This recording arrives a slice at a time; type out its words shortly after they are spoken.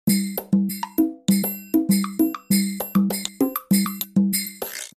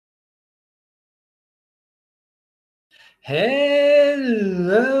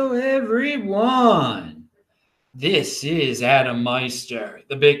Hello, everyone. This is Adam Meister,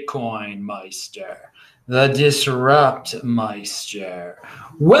 the Bitcoin Meister, the Disrupt Meister.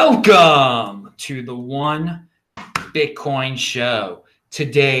 Welcome to the One Bitcoin Show.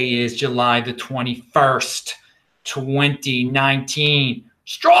 Today is July the 21st, 2019.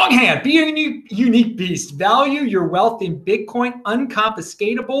 Strong hand, be a unique beast. Value your wealth in Bitcoin,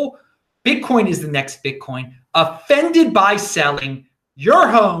 unconfiscatable. Bitcoin is the next Bitcoin. Offended by selling your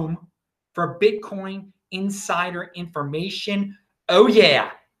home for Bitcoin insider information. Oh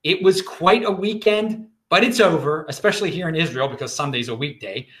yeah, it was quite a weekend, but it's over, especially here in Israel because Sunday's a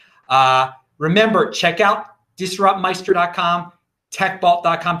weekday. Remember, check out disruptmeister.com,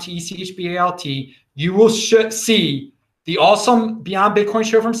 techbalt.com, TECHBALT. You will see the awesome Beyond Bitcoin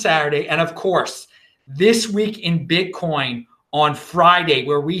show from Saturday. And of course, This Week in Bitcoin on Friday,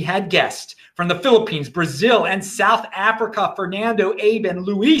 where we had guests from the Philippines, Brazil, and South Africa. Fernando, Abe, and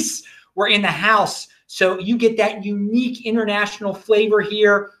Luis were in the house. So you get that unique international flavor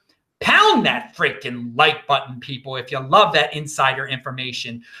here. Pound that freaking like button, people, if you love that insider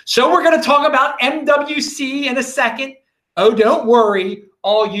information. So we're going to talk about MWC in a second. Oh, don't worry,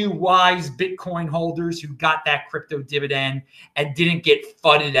 all you wise Bitcoin holders who got that crypto dividend and didn't get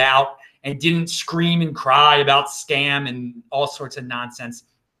fudded out and didn't scream and cry about scam and all sorts of nonsense.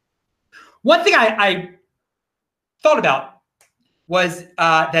 One thing I thought about was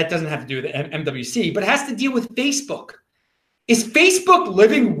that doesn't have to do with MWC, but it has to deal with Facebook. Is Facebook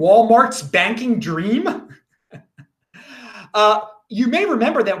living Walmart's banking dream? You may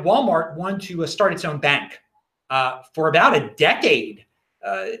remember that Walmart wanted to start its own bank for about a decade,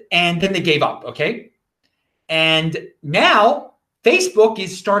 and then they gave up, okay? And now Facebook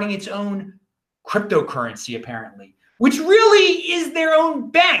is starting its own cryptocurrency, apparently, which really is their own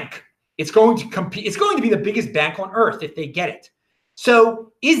bank. It's going to compete. It's going to be the biggest bank on earth if they get it.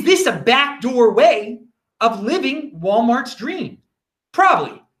 So is this a backdoor way of living Walmart's dream?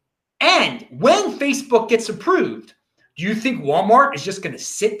 Probably. And when Facebook gets approved, do you think Walmart is just going to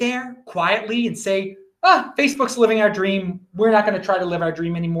sit there quietly and say, Facebook's living our dream. We're not going to try to live our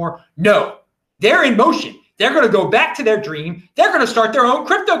dream anymore? No, they're in motion. They're going to go back to their dream. They're going to start their own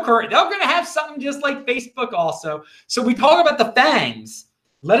cryptocurrency. They're going to have something just like Facebook also. So we talk about the FANGs.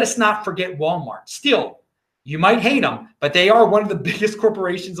 Let us not forget Walmart. Still, you might hate them, but they are one of the biggest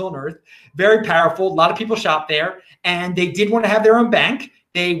corporations on earth. Very powerful. A lot of people shop there. And they did want to have their own bank.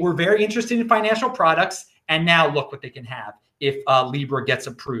 They were very interested in financial products. And now look what they can have if Libra gets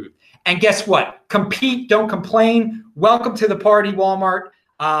approved. And guess what? Compete, don't complain. Welcome to the party, Walmart.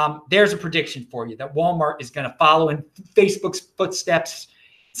 There's a prediction for you that Walmart is going to follow in Facebook's footsteps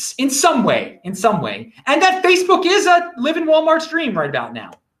in some way, and that Facebook is living Walmart's dream right about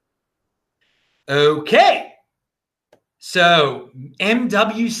now. Okay, so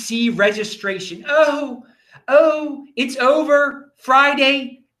MWC registration. Oh, it's over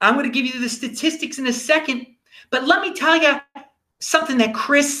Friday. I'm going to give you the statistics in a second, but let me tell you something that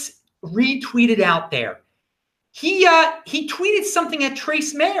Chris retweeted out there. He tweeted something at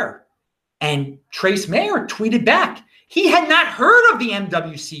Trace Mayer, and Trace Mayer tweeted back. He had not heard of the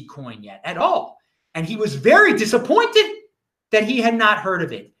MWC coin yet at all, and he was very disappointed that he had not heard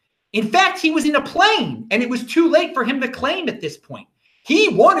of it. In fact, he was in a plane, and it was too late for him to claim at this point. He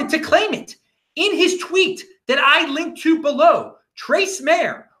wanted to claim it. In his tweet that I linked to below, Trace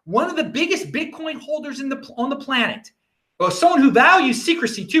Mayer, one of the biggest Bitcoin holders on the planet, well, someone who values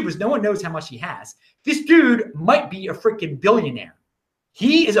secrecy too, because no one knows how much he has. This dude might be a freaking billionaire.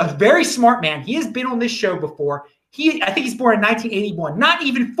 He is a very smart man. He has been on this show before. I think he's born in 1981, not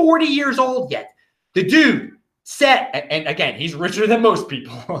even 40 years old yet. The dude said, and again, he's richer than most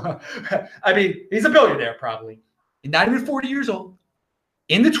people. I mean, he's a billionaire probably. Not even 40 years old.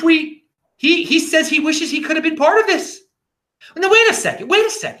 In the tweet, he says he wishes he could have been part of this. Now, wait a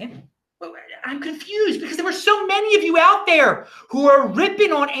second. I'm confused because there were so many of you out there who are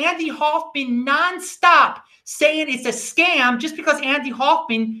ripping on Andy Hoffman nonstop, saying it's a scam just because Andy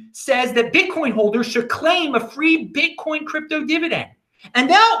Hoffman says that Bitcoin holders should claim a free Bitcoin crypto dividend. And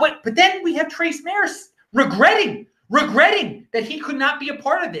now, but then we have Trace Mayer regretting that he could not be a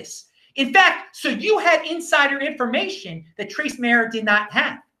part of this. In fact, so you had insider information that Trace Mayer did not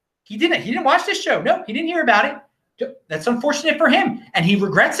have. He didn't watch this show. No, he didn't hear about it. That's unfortunate for him. And he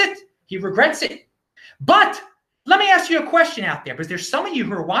regrets it. But let me ask you a question out there, because there's some of you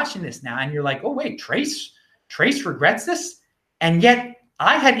who are watching this now and you're like, oh, wait, Trace regrets this? And yet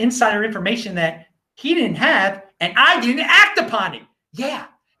I had insider information that he didn't have and I didn't act upon it. Yeah,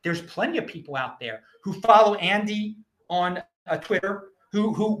 there's plenty of people out there who follow Andy on Twitter,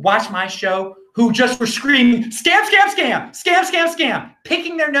 who watch my show who just were screaming, scam, scam, scam, scam, scam, scam,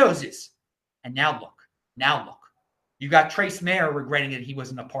 picking their noses. And now look. You got Trezor regretting that he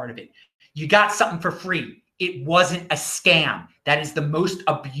wasn't a part of it. You got something for free. It wasn't a scam. That is the most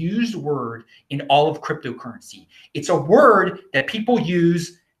abused word in all of cryptocurrency. It's a word that people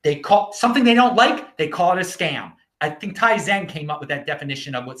use. They call something they don't like, they call it a scam. I think Tai Zen came up with that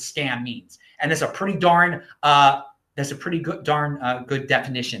definition of what scam means. And it's a pretty darn, good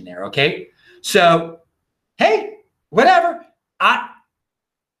definition there, okay? So, hey, whatever. I'm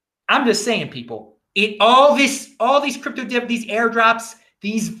just saying, people, all these crypto these airdrops,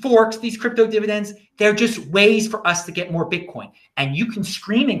 these forks, these crypto dividends, they're just ways for us to get more Bitcoin. And you can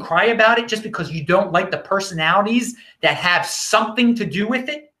scream and cry about it just because you don't like the personalities that have something to do with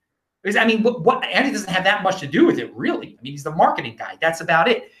it. Because, I mean, Andy doesn't have that much to do with it, really. I mean, he's the marketing guy. That's about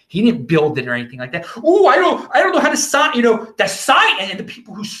it. He didn't build it or anything like that. Oh, I don't know how to sign, the sign, and the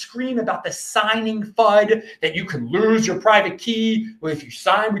people who scream about the signing FUD, that you can lose your private key if you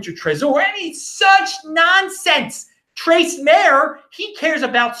sign with your Trezor. I mean, such nonsense. Trezor, he cares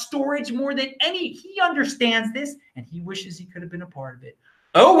about storage more than any. He understands this, and he wishes he could have been a part of it.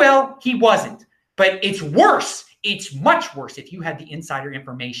 Oh, well, he wasn't. But it's worse. It's much worse if you had the insider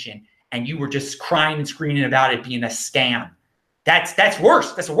information and you were just crying and screaming about it being a scam. That's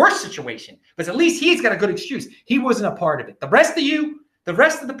worse. That's a worse situation. But at least he's got a good excuse. He wasn't a part of it. The rest of you, the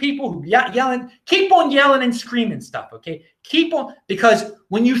rest of the people who yelling, keep on yelling and screaming stuff, okay? Keep on, because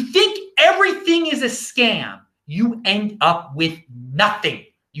when you think everything is a scam, you end up with nothing.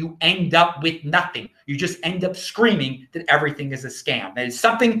 You end up with nothing. You just end up screaming that everything is a scam. That is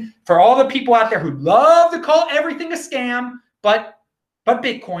something for all the people out there who love to call everything a scam, but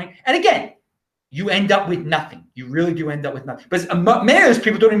Bitcoin. And again, you end up with nothing. You really do end up with nothing. But many of those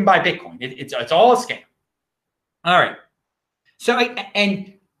people don't even buy Bitcoin. It's all a scam. All right. So,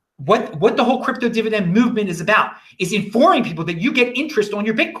 and what the whole crypto dividend movement is about is informing people that you get interest on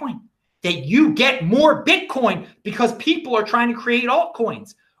your Bitcoin, that you get more Bitcoin because people are trying to create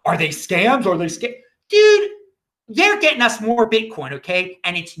altcoins. Are they scams? Or are they scams? Dude, they're getting us more Bitcoin, okay?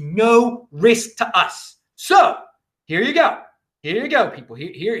 And it's no risk to us. So here you go. Here you go, people.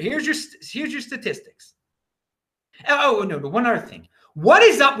 Here's your statistics. Oh, no, but one other thing. What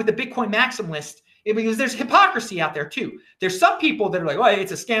is up with the Bitcoin maximalists? Because there's hypocrisy out there too. There's some people that are like, oh,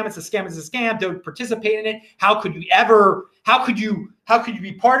 it's a scam, it's a scam, it's a scam. Don't participate in it. How could you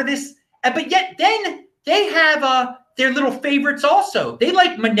be part of this? But yet then they have their little favorites also. They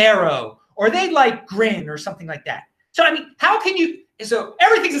like Monero or they like Grin or something like that. So, I mean, how can you, so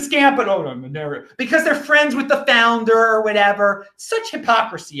everything's a scam, but oh no, Monero, because they're friends with the founder or whatever. Such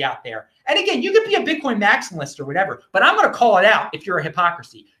hypocrisy out there. And again, you could be a Bitcoin maximalist or whatever, but I'm going to call it out if you're a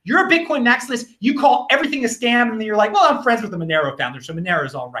hypocrisy. You're a Bitcoin maximalist, you call everything a scam, and then you're like, well, I'm friends with the Monero founder, so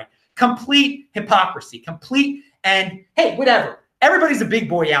Monero's all right. Complete hypocrisy, complete, and hey, whatever. Everybody's a big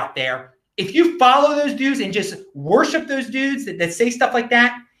boy out there. If you follow those dudes and just worship those dudes that say stuff like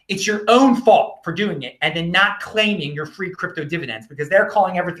that, it's your own fault for doing it and then not claiming your free crypto dividends because they're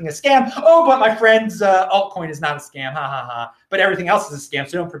calling everything a scam. Oh, but my friend's altcoin is not a scam. Ha, ha, ha. But everything else is a scam,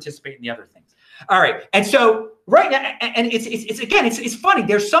 so don't participate in the other things. All right. And so right now, and it's funny.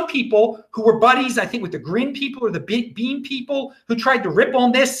 There's some people who were buddies, I think, with the Green people or the Beam people who tried to rip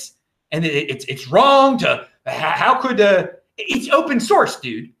on this. And it's wrong to, how could, it's open source,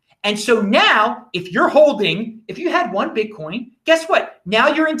 dude. And so now, if you had one Bitcoin, guess what? Now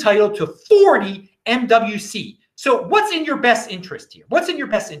you're entitled to 40 MWC. So what's in your best interest here? What's in your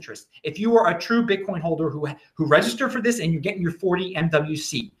best interest? If you are a true Bitcoin holder who registered for this and you're getting your 40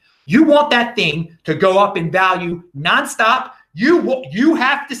 MWC, you want that thing to go up in value nonstop. You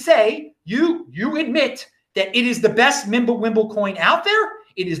have to say, you admit that it is the best Wimble coin out there.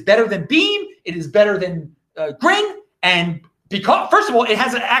 It is better than Beam. It is better than Grin. And because, first of all, it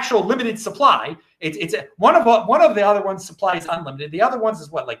has an actual limited supply. It's one of the other ones' supply is unlimited. The other ones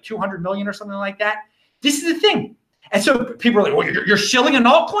is what, like 200 million or something like that. This is the thing. And so people are like, well, you're shilling an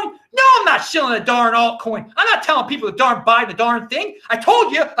altcoin? No, I'm not shilling a darn altcoin. I'm not telling people to buy the darn thing. I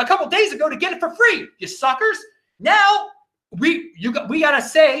told you a couple days ago to get it for free, you suckers. Now we got to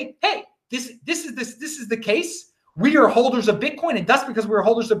say, hey, this is the case. We are holders of Bitcoin, and thus because we're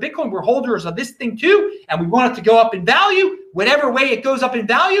holders of Bitcoin, we're holders of this thing too, and we want it to go up in value, whatever way it goes up in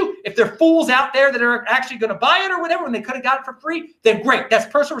value. If there are fools out there that are actually going to buy it or whatever, and they could have got it for free, then great. That's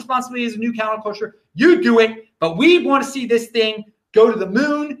personal responsibility as a new counterculture. You do it, but we want to see this thing go to the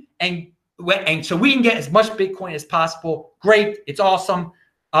moon, and so we can get as much Bitcoin as possible. Great. It's awesome.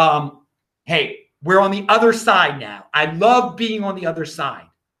 Hey, we're on the other side now. I love being on the other side.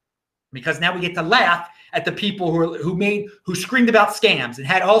 because now we get to laugh at the people who screamed about scams and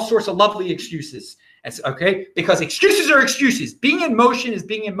had all sorts of lovely excuses. That's okay, because excuses are excuses. Being in motion is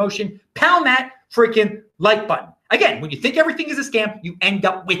being in motion. Pound that freaking like button. Again, when you think everything is a scam, you end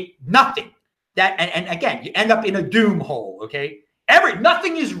up with nothing. And again, you end up in a doom hole. Okay,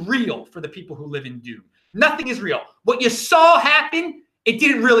 nothing is real for the people who live in doom. Nothing is real. What you saw happen, it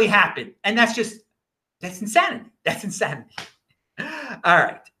didn't really happen, and that's insanity. That's insanity. All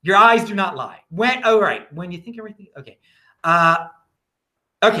right, your eyes do not lie. When you think everything, okay.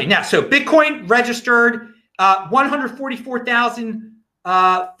 Okay, now, so Bitcoin registered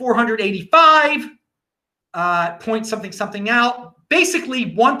 144,485 point something out.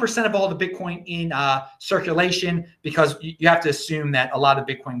 Basically, 1% of all the Bitcoin in circulation, because you have to assume that a lot of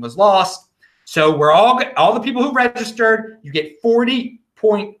Bitcoin was lost. So we're all the people who registered, you get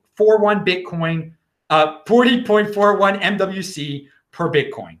 40.41 Bitcoin, 40.41 MWC per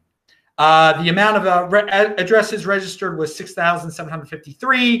Bitcoin. The amount of addresses registered was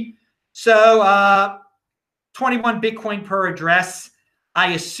 6,753. So 21 Bitcoin per address,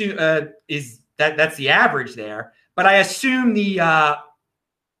 I assume that's the average there. But I assume the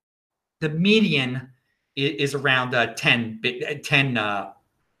median is around 10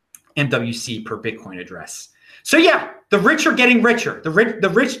 MWC per Bitcoin address. So yeah, the rich are getting richer. The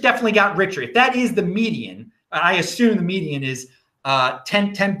rich definitely got richer. If that is the median, I assume the median is 10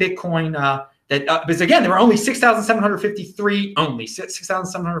 Bitcoin. Because again, there were only 6,753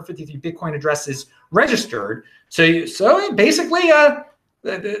 Bitcoin addresses registered. So basically,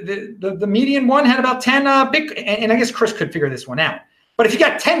 the median one had about 10 Bitcoin. And I guess Chris could figure this one out. But if you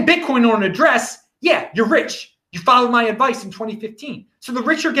got 10 Bitcoin on an address, yeah, you're rich. You followed my advice in 2015. So the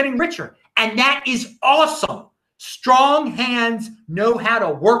rich are getting richer. And that is awesome. Strong hands know how to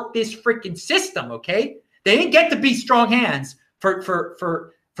work this freaking system, okay? They didn't get to be strong hands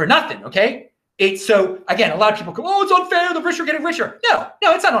for nothing, okay? So again, a lot of people go, oh, it's unfair. The rich are getting richer. No,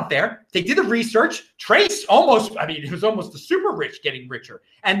 it's not unfair. They did the research. It was almost the super rich getting richer.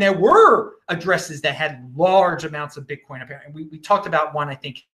 And there were addresses that had large amounts of Bitcoin. Apparently, we talked about one, I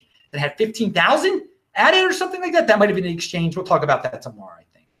think, that had 15,000 added or something like that. That might have been an exchange. We'll talk about that tomorrow, I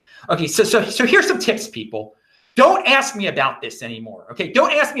think. Okay, so here's some tips, people. Don't ask me about this anymore, okay?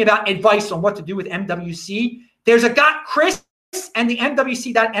 Don't ask me about advice on what to do with MWC. There's a guy, Chris, and the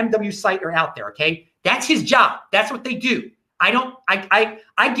MWC.MW site are out there, okay? That's his job. That's what they do. I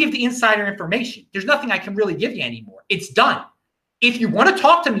give the insider information. There's nothing I can really give you anymore. It's done. If you want to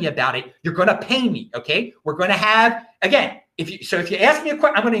talk to me about it, you're going to pay me, okay? We're going to have, again, if you ask me a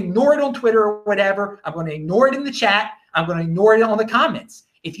question, I'm going to ignore it on Twitter or whatever. I'm going to ignore it in the chat. I'm going to ignore it on the comments.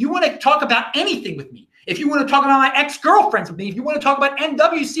 If you want to talk about anything with me, if you want to talk about my ex-girlfriends with me, if you want to talk about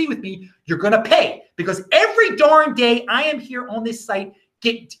MWC with me, you're going to pay, because every darn day I am here on this site,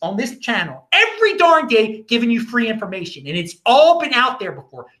 on this channel, every darn day giving you free information. And it's all been out there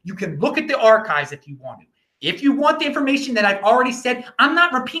before. You can look at the archives if you want to. If you want the information that I've already said, I'm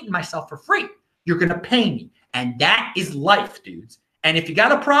not repeating myself for free. You're going to pay me. And that is life, dudes. And if you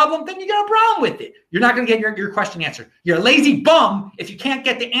got a problem, then you got a problem with it. You're not going to get your question answered. You're a lazy bum if you can't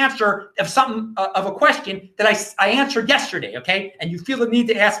get the answer of something of a question that I answered yesterday, okay? And you feel the need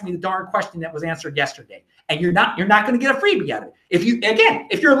to ask me the darn question that was answered yesterday. And you're not going to get a freebie out of it.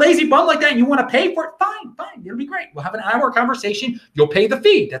 If you're a lazy bum like that and you want to pay for it, fine. It'll be great. We'll have an hour conversation. You'll pay the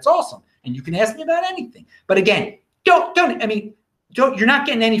fee. That's awesome. And you can ask me about anything. But again, you're not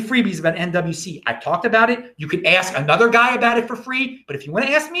getting any freebies about MWC. I've talked about it. You could ask another guy about it for free. But if you want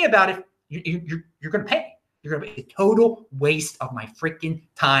to ask me about it, you're going to pay. You're going to be a total waste of my freaking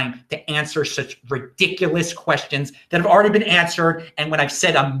time to answer such ridiculous questions that have already been answered. And when I've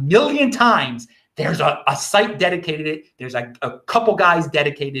said a million times, there's a site dedicated to it. There's a couple guys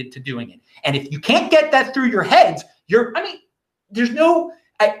dedicated to doing it. And if you can't get that through your heads,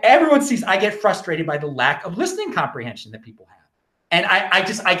 everyone sees I get frustrated by the lack of listening comprehension that people have. And I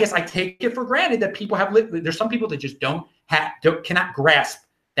guess I take it for granted that people have. There's some people that just cannot grasp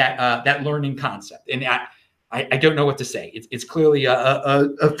that learning concept, and I don't know what to say. It's clearly a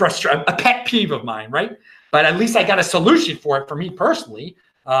pet peeve of mine, right? But at least I got a solution for it. For me personally,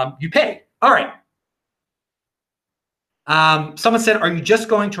 you pay. All right. Someone said, "Are you just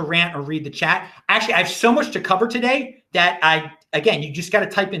going to rant or read the chat?" Actually, I have so much to cover today that you just got to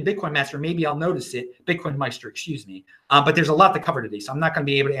type in Bitcoin Master. Maybe I'll notice it. Bitcoin Meister, excuse me. But there's a lot to cover today, so I'm not going to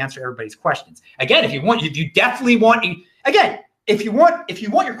be able to answer everybody's questions. Again, if you want your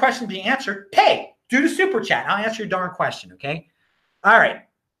question to be answered, pay. Do the super chat. I'll answer your darn question. Okay. All right.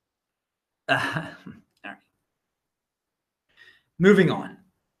 All right. Moving on.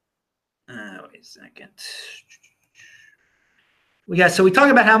 Wait a second. So we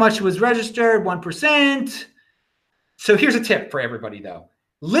talked about how much was registered, 1%. So here's a tip for everybody though.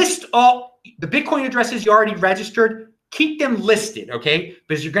 List all the Bitcoin addresses you already registered, keep them listed, okay?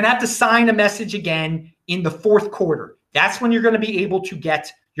 Because you're gonna have to sign a message again in the fourth quarter. That's when you're gonna be able to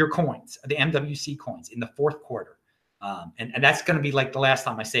get your coins, the MWC coins in the fourth quarter. And that's gonna be like the last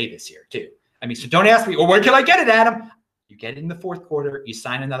time I say this here too. I mean, so don't ask me, well, where can I get it, Adam? You get it in the fourth quarter, you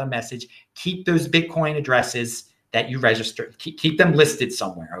sign another message, keep those Bitcoin addresses that you registered, keep them listed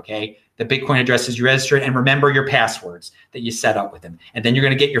somewhere, okay? The Bitcoin addresses you registered, and remember your passwords that you set up with them. And then you're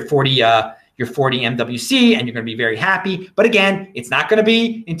gonna get your 40 MWC, and you're gonna be very happy. But again, it's not gonna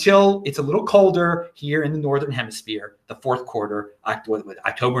be until it's a little colder here in the Northern Hemisphere, the fourth quarter,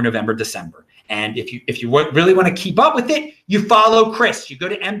 October, November, December. And if you really wanna keep up with it, you follow Chris. You go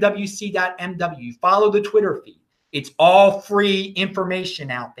to mwc.mw, you follow the Twitter feed. It's all free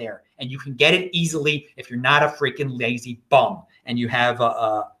information out there, and you can get it easily if you're not a freaking lazy bum and you have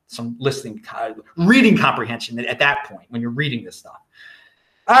some reading comprehension at that point when you're reading this stuff.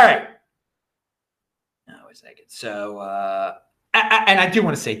 All right. Now, a second. So, and I do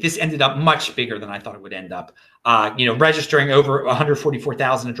want to say this ended up much bigger than I thought it would end up. Registering over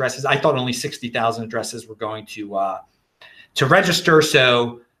 144,000 addresses. I thought only 60,000 addresses were going to register.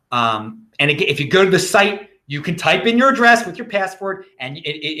 So, and again, if you go to the site, you can type in your address with your password, and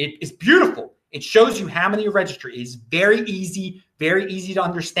it's beautiful. It shows you how many you register. It's very easy to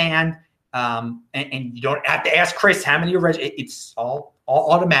understand, and you don't have to ask Chris how many you register. It's all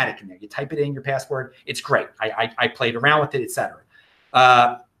automatic in there. You type it in your password. It's great. I played around with it, etc.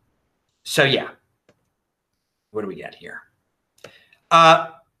 So yeah, what do we get here? I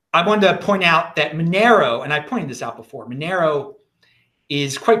wanted to point out that Monero, and I pointed this out before, Monero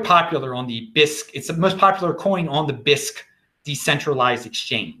is quite popular on the BISC. It's the most popular coin on the BISC decentralized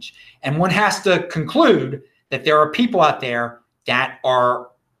exchange. And one has to conclude that there are people out there that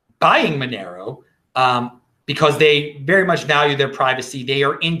are buying Monero because they very much value their privacy. They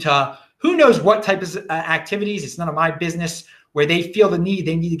are into who knows what type of activities. It's none of my business, where they feel they need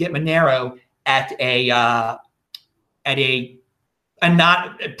to get Monero at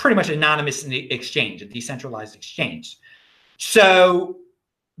pretty much anonymous exchange, a decentralized exchange. So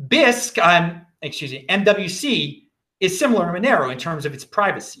BISC, MWC is similar to Monero in terms of its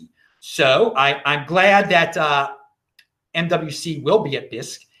privacy. So I'm glad that MWC will be at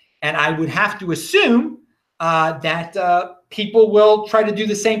BISC, and I would have to assume that people will try to do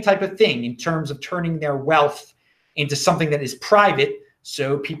the same type of thing in terms of turning their wealth into something that is private,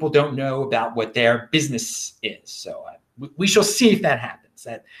 so people don't know about what their business is. So we shall see if that happens.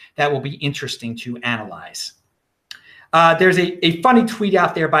 That will be interesting to analyze. There's a funny tweet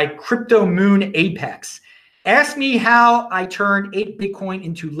out there by Crypto Moon Apex. Ask me how I turned 8 Bitcoin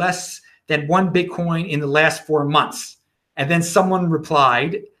into less than 1 Bitcoin in the last 4 months. And then someone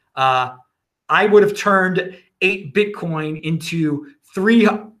replied, I would have turned 8 Bitcoin into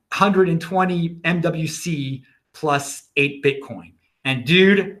 320 MWC plus 8 Bitcoin. And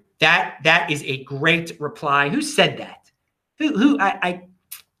dude, that is a great reply. Who said that? I don't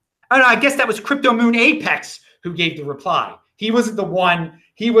know. I guess that was Crypto Moon Apex who gave the reply. He wasn't the one.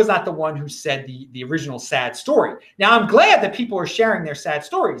 He was not the one who said the original sad story. Now, I'm glad that people are sharing their sad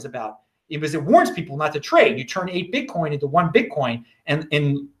stories about it, because it warns people not to trade. You turn 8 Bitcoin into 1 Bitcoin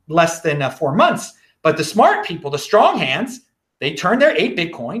in less than 4 months. But the smart people, the strong hands, they turn their 8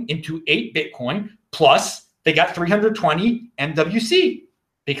 Bitcoin into 8 Bitcoin plus they got 320 MWC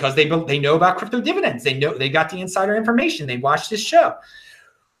because they know about crypto dividends. They know, they got the insider information. They watched this show.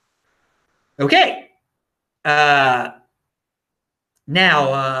 Okay.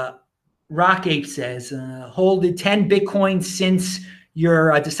 Now, Rock Ape says, holded 10 Bitcoin since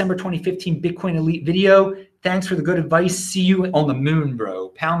your December 2015 Bitcoin Elite video. Thanks for the good advice. See you on the moon, bro.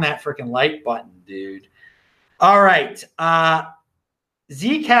 Pound that freaking like button, dude. All right.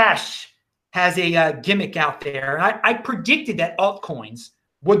 Zcash has a gimmick out there. I predicted that altcoins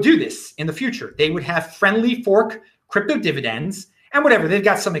would do this in the future. They would have friendly fork crypto dividends and whatever. They've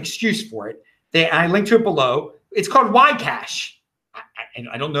got some excuse for it. I linked to it below. It's called Ycash.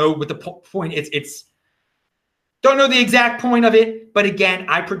 I don't know what the point is. Don't know the exact point of it, but again,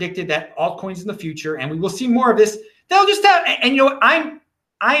 I predicted that altcoins in the future, and we will see more of this. They'll just have, and you know, I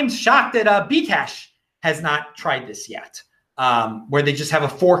am shocked that Bcash has not tried this yet, where they just have a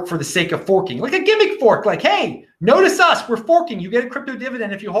fork for the sake of forking, like a gimmick fork. Like, hey, notice us, we're forking. You get a crypto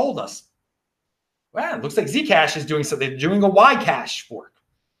dividend if you hold us. Well, it looks like Zcash is doing something. They're doing a Ycash fork.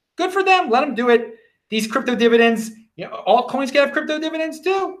 Good for them. Let them do it. These crypto dividends, you know, altcoins can have crypto dividends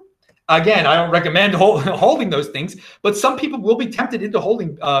too. Again, I don't recommend holding those things, but some people will be tempted into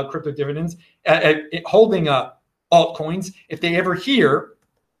holding crypto dividends, holding altcoins if they ever hear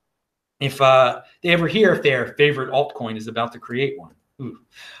if their favorite altcoin is about to create one. Ooh.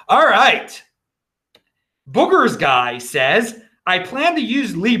 All right. Booger's guy says, I plan to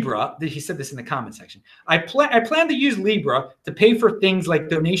use Libra. He said this in the comment section. I plan to use Libra to pay for things like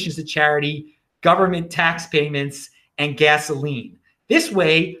donations to charity, government tax payments, and gasoline. This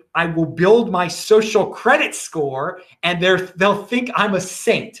way, I will build my social credit score, and they'll think I'm a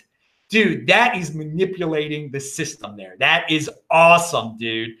saint. Dude, that is manipulating the system there. That is awesome,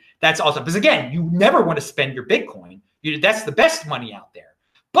 dude. That's awesome. Because again, you never want to spend your Bitcoin. That's the best money out there.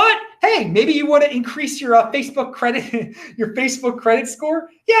 But hey, maybe you want to increase your Facebook credit score.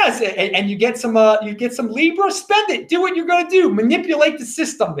 Yes, and you get some Libra. Spend it. Do what you're going to do. Manipulate the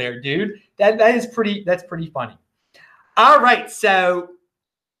system there, dude. That's pretty funny. All right, so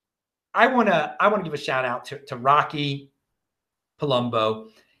I want to give a shout out to Rocky Palumbo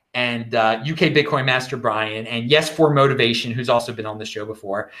and UK Bitcoin Master Brian and Yes for Motivation, who's also been on the show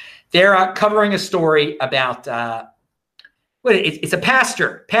before. They're covering a story about it's a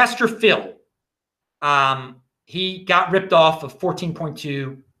pastor, Pastor Phil. He got ripped off of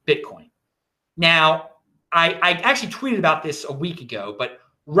 14.2 Bitcoin. Now, I actually tweeted about this a week ago, but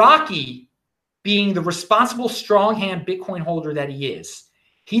Rocky, being the responsible, strong-hand Bitcoin holder that he is,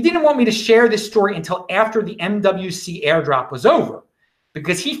 he didn't want me to share this story until after the MWC airdrop was over,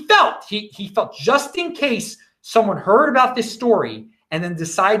 because he felt just in case someone heard about this story and then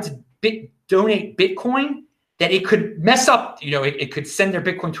decided to donate Bitcoin, that it could mess up, it could send their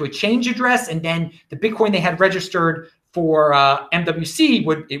Bitcoin to a change address, and then the Bitcoin they had registered for MWC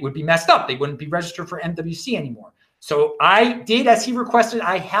would be messed up. They wouldn't be registered for MWC anymore. So I did, as he requested,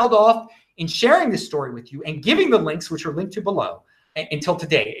 I held off in sharing this story with you and giving the links, which are linked to below, until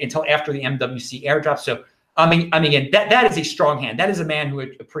today, until after the MWC airdrop. So again, that is a strong hand. That is a man who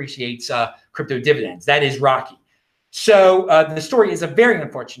appreciates crypto dividends. That is Rocky. So the story is a very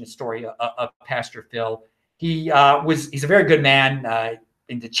unfortunate story of Pastor Phil. He's a very good man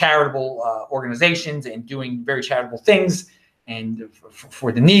into charitable organizations and doing very charitable things and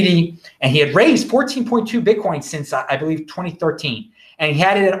for the needy. And he had raised 14.2 Bitcoin since I believe 2013. And he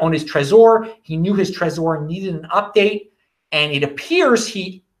had it on his Trezor. He knew his Trezor needed an update. And it appears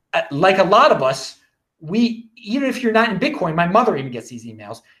he, like a lot of us, even if you're not in Bitcoin, my mother even gets these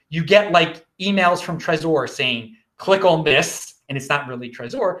emails. You get like emails from Trezor saying, click on this, and it's not really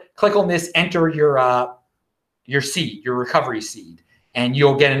Trezor. Click on this, enter your seed, your recovery seed, and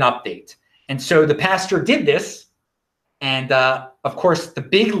you'll get an update. And so the pastor did this. And of course, the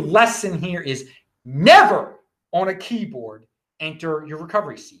big lesson here is never on a keyboard enter your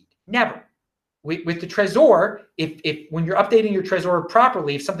recovery seed. Never. With the Trezor, if when you're updating your Trezor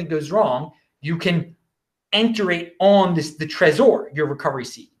properly, if something goes wrong, you can enter it on the Trezor, your recovery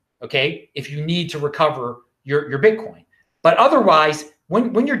seed, okay? If you need to recover your Bitcoin. But otherwise,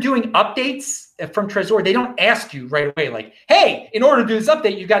 when you're doing updates from Trezor, they don't ask you right away, like, hey, in order to do this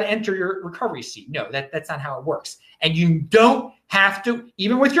update, you got to enter your recovery seed. No, that's not how it works. And you don't have to,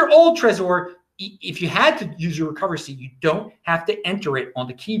 even with your old Trezor, if you had to use your recovery seed, you don't have to enter it on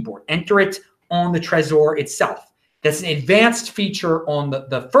the keyboard. Enter it on the Trezor itself. That's an advanced feature on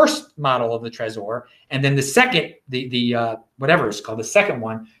the first model of the Trezor. And then the second, the whatever it's called, the second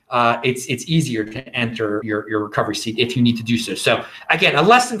one, it's easier to enter your recovery seed if you need to do so. So again, a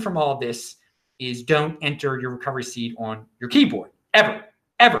lesson from all of this is don't enter your recovery seed on your keyboard, ever,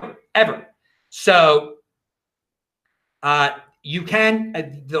 ever, ever. So you can,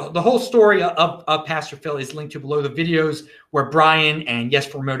 the whole story of Pastor Phil is linked to below. The videos where Brian and Yes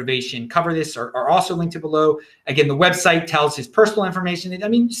for Motivation cover this are also linked to below. Again, the website tells his personal information. I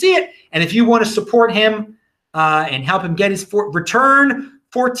mean, you see it. And if you want to support him and help him get his return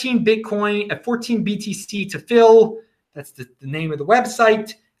 14 Bitcoin, 14 BTC to Phil, that's the name of the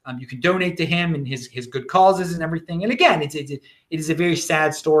website. You can donate to him and his good causes and everything. And again, it is a very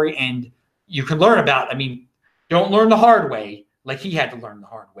sad story, and you can learn about, don't learn the hard way like he had to learn the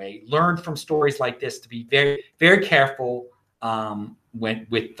hard way. Learn from stories like this to be very, very careful with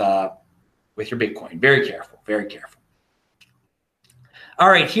your Bitcoin. Very careful, very careful. All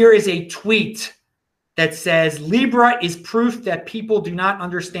right, here is a tweet that says, Libra is proof that people do not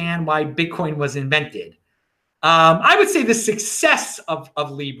understand why Bitcoin was invented. I would say the success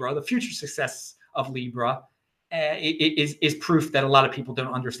of Libra, the future success of Libra, is proof that a lot of people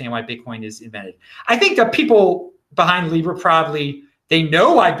don't understand why Bitcoin is invented. I think the people behind Libra probably, they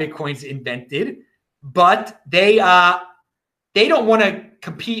know why Bitcoin's invented, but they don't want to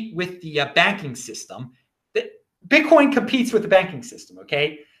compete with the banking system. Bitcoin competes with the banking system,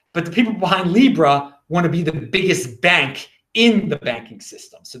 okay? But the people behind Libra want to be the biggest bank in the banking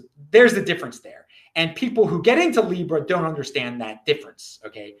system. So there's the difference there. And people who get into Libra don't understand that difference.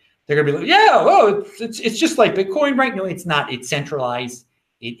 Okay, they're gonna be like, yeah, oh, it's just like Bitcoin, right? No, it's not. It's centralized.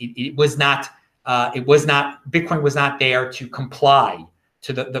 It was not. Bitcoin was not there to comply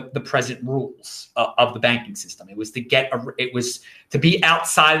to the present rules of the banking system. It was to it was to be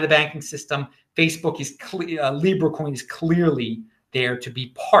outside of the banking system. Facebook is Libra coin is clearly there to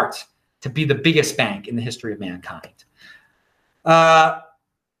be to be the biggest bank in the history of mankind.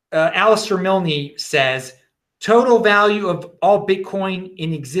 Alistair Milne says, total value of all Bitcoin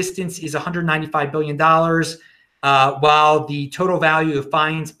in existence is $195 billion, while the total value of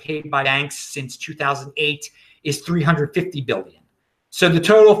fines paid by banks since 2008 is $350 billion. So the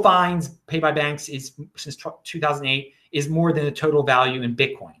total fines paid by banks since 2008 is more than the total value in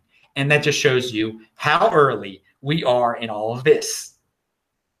Bitcoin. And that just shows you how early we are in all of this.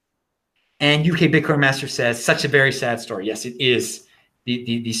 And UK Bitcoin Master says, such a very sad story. Yes, it is.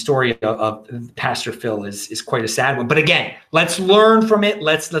 The story of Pastor Phil is quite a sad one. But again, let's learn from it.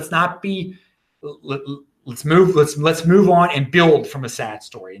 Let's move on and build from a sad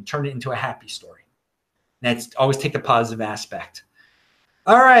story and turn it into a happy story. Let's always take the positive aspect.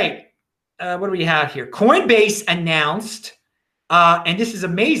 All right. What do we have here? Coinbase announced, and this is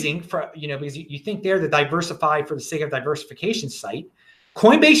amazing because you think they're the diversify for the sake of diversification site.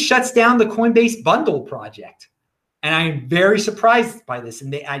 Coinbase shuts down the Coinbase Bundle project. And I'm very surprised by this.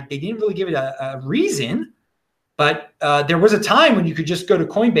 And they didn't really give it a reason, but there was a time when you could just go to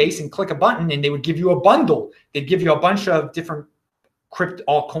Coinbase and click a button and they would give you a bundle. They'd give you a bunch of different crypto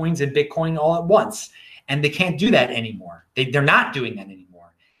altcoins and Bitcoin all at once. And they can't do that anymore. They're not doing that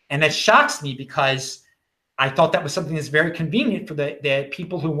anymore. And that shocks me because I thought that was something that's very convenient for the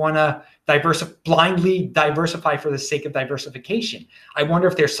people who want to blindly diversify for the sake of diversification. I wonder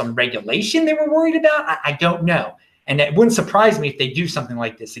if there's some regulation they were worried about. I don't know. And it wouldn't surprise me if they do something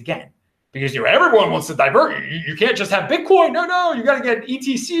like this again, because everyone wants to divert. You can't just have Bitcoin. No, you got to get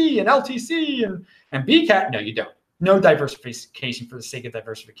ETC and LTC and BCAT. No, you don't. No diversification for the sake of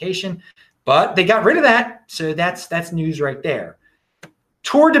diversification. But they got rid of that, so that's news right there.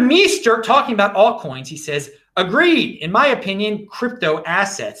 Tour de Meester, talking about altcoins, he says, agreed. In my opinion, crypto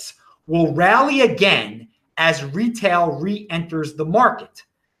assets will rally again as retail re-enters the market,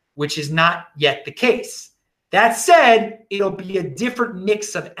 which is not yet the case. That said, it'll be a different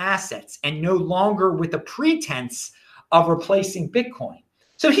mix of assets and no longer with the pretense of replacing Bitcoin.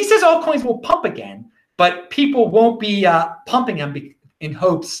 So he says altcoins will pump again, but people won't be pumping them in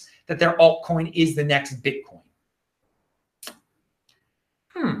hopes that their altcoin is the next Bitcoin.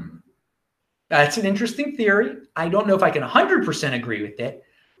 That's an interesting theory. I don't know if I can 100% agree with it.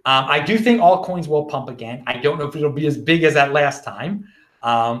 I do think altcoins will pump again. I don't know if it'll be as big as that last time.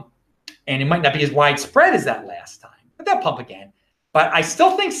 And it might not be as widespread as that last time, but they'll pump again. But I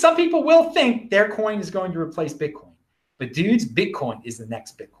still think some people will think their coin is going to replace Bitcoin. But dudes, Bitcoin is the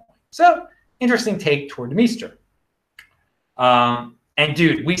next Bitcoin. So interesting take toward the Meester. And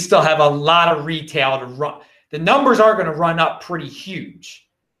dude, we still have a lot of retail to run. The numbers are going to run up pretty huge.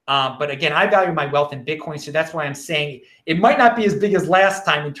 But again, I value my wealth in Bitcoin. So that's why I'm saying it might not be as big as last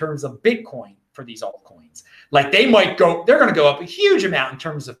time in terms of Bitcoin for these altcoins. Like they're going to go up a huge amount in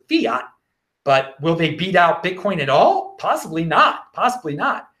terms of fiat, but will they beat out Bitcoin at all? Possibly not. Possibly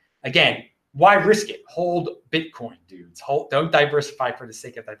not. Again, why risk it? Hold Bitcoin, dudes. Don't diversify for the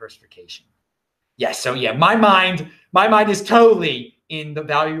sake of diversification. Yes. So yeah, my mind is totally in the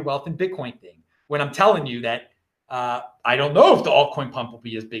value, wealth, and Bitcoin thing. When I'm telling you that I don't know if the altcoin pump will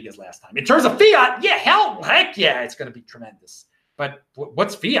be as big as last time. In terms of fiat, yeah, heck yeah, it's going to be tremendous. But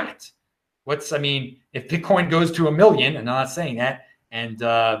what's fiat? If Bitcoin goes to 1 million, and I'm not saying that, and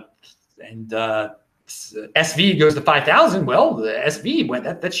SV goes to 5,000, well, the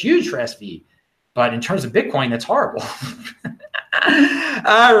SV, that's huge for SV. But in terms of Bitcoin, that's horrible.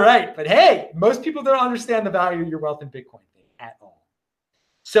 All right. But hey, most people don't understand the value of your wealth in Bitcoin thing at all.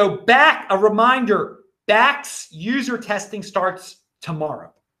 So a reminder, BACS user testing starts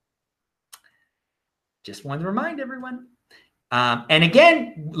tomorrow. Just wanted to remind everyone. And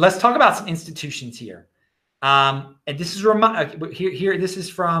again, let's talk about some institutions here. And this is this is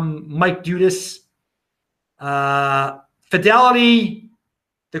from Mike Dudas. Fidelity,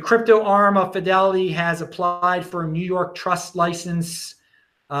 the crypto arm of Fidelity, has applied for a New York trust license.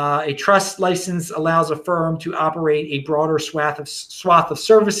 A trust license allows a firm to operate a broader swath of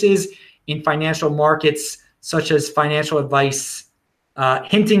services in financial markets, such as financial advice,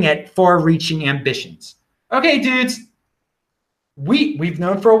 hinting at far-reaching ambitions. Okay, dudes. We've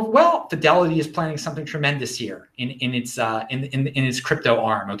known for a while Fidelity is planning something tremendous here in its crypto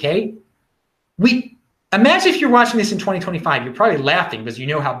arm. Okay, Imagine if you're watching this in 2025, you're probably laughing because you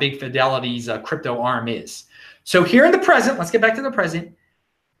know how big Fidelity's crypto arm is. So here in the present, let's get back to the present.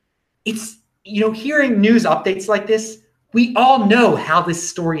 It's, hearing news updates like this, we all know how this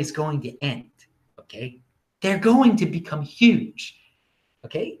story is going to end, okay? They're going to become huge,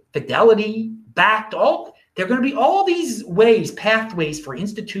 okay? Fidelity, backed, there are going to be all these pathways for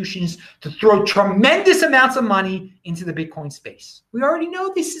institutions to throw tremendous amounts of money into the Bitcoin space. We already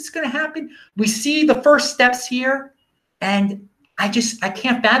know this is going to happen. We see the first steps here, and I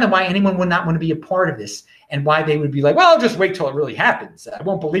can't fathom why anyone would not want to be a part of this and why they would be like, well, I'll just wait till it really happens. I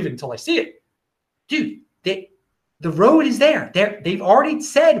won't believe it until I see it. Dude, the road is there. They've already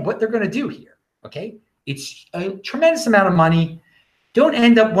said what they're going to do here, okay? It's a tremendous amount of money. Don't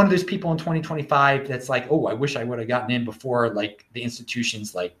end up one of those people in 2025 that's like, oh, I wish I would have gotten in before like the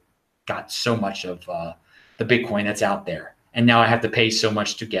institutions like got so much of the Bitcoin that's out there. And now I have to pay so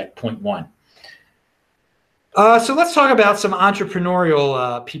much to get 0.1. So let's talk about some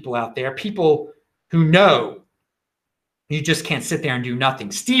entrepreneurial people out there, people who know you just can't sit there and do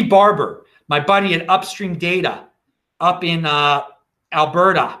nothing. Steve Barber, my buddy at Upstream Data up in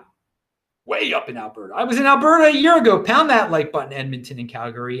Alberta. Way up in Alberta. I was in Alberta a year ago. Pound that like button, Edmonton and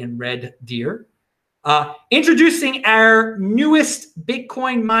Calgary and Red Deer. Introducing our newest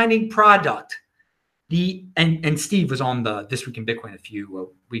Bitcoin mining product. And Steve was on the This Week in Bitcoin a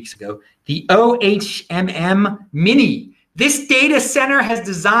few weeks ago. The OHMM Mini. This data center was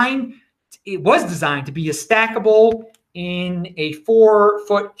designed to be a stackable in a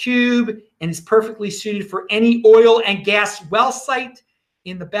 4-foot cube and is perfectly suited for any oil and gas well site.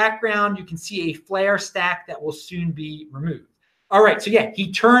 In the background, you can see a flare stack that will soon be removed. All right, so yeah,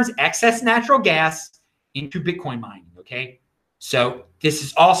 he turns excess natural gas into Bitcoin mining, okay? So this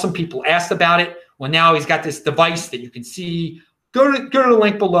is awesome. People asked about it. Well, now he's got this device that you can see. Go to the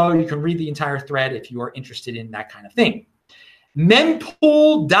link below. You can read the entire thread if you are interested in that kind of thing.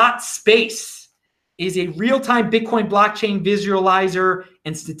 Mempool.space is a real-time Bitcoin blockchain visualizer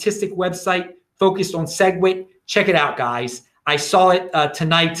and statistic website focused on SegWit. Check it out, guys. I saw it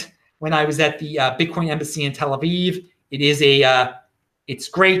tonight when I was at the Bitcoin Embassy in Tel Aviv. It's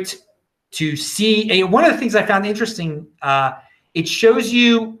great to see. One of the things I found interesting, it shows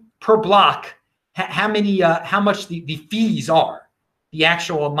you per block how much the fees are, the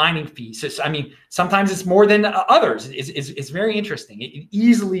actual mining fees. So I mean, sometimes it's more than others. It's very interesting.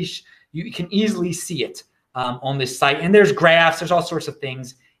 You can easily see it on this site, and there's graphs. There's all sorts of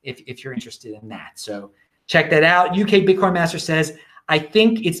things if you're interested in that. So. Check that out. UK Bitcoin Master says, I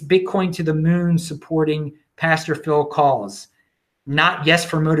think it's Bitcoin to the moon supporting Pastor Phil cause. Not Yes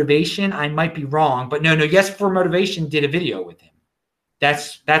for Motivation. I might be wrong, but no, Yes for Motivation did a video with him.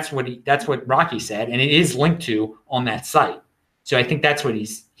 That's what Rocky said, and it is linked to on that site. So I think that's what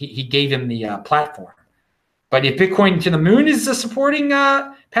he gave him the platform. But if Bitcoin to the moon is supporting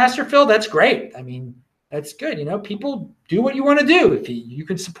Pastor Phil, that's great. I mean, that's good. People do what you want to do. If you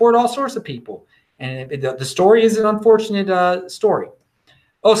can support all sorts of people. And the story is an unfortunate story.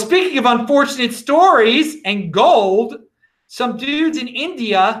 Oh, speaking of unfortunate stories and gold, some dudes in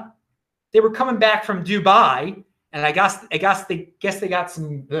India, they were coming back from Dubai, and I guess they got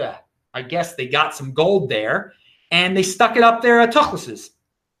some gold there, and they stuck it up their tuchluses,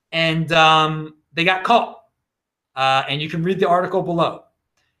 and they got caught. And you can read the article below.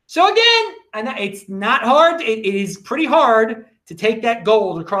 So again, it's not hard. It is pretty hard to take that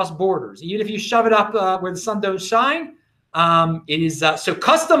gold across borders, even if you shove it up where the sun don't shine. It is so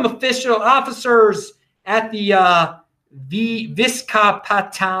custom official officers at the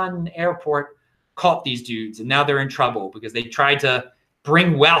Visakhapatnam airport caught these dudes, and now they're in trouble because they tried to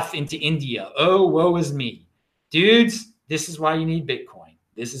bring wealth into India. Oh, woe is me. Dudes, this is why you need Bitcoin.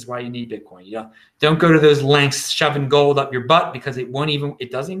 This is why you need Bitcoin. Don't go to those lengths shoving gold up your butt because it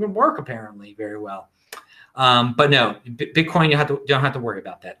doesn't even work apparently very well. But no, Bitcoin, you don't have to worry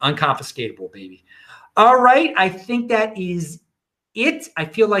about that. Unconfiscatable, baby. All right. I think that is it. I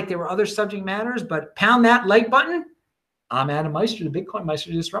feel like there were other subject matters, but pound that like button. I'm Adam Meister, the Bitcoin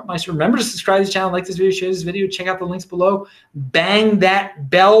Meister, the Disrupt Meister. Remember to subscribe to this channel, like this video, share this video, check out the links below. Bang that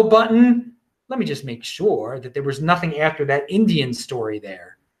bell button. Let me just make sure that there was nothing after that Indian story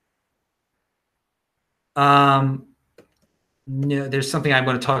there. No, there's something I'm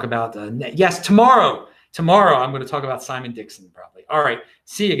going to talk about. Yes, tomorrow. Tomorrow, I'm going to talk about Simon Dixon, probably. All right.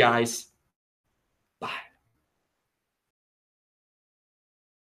 See you guys.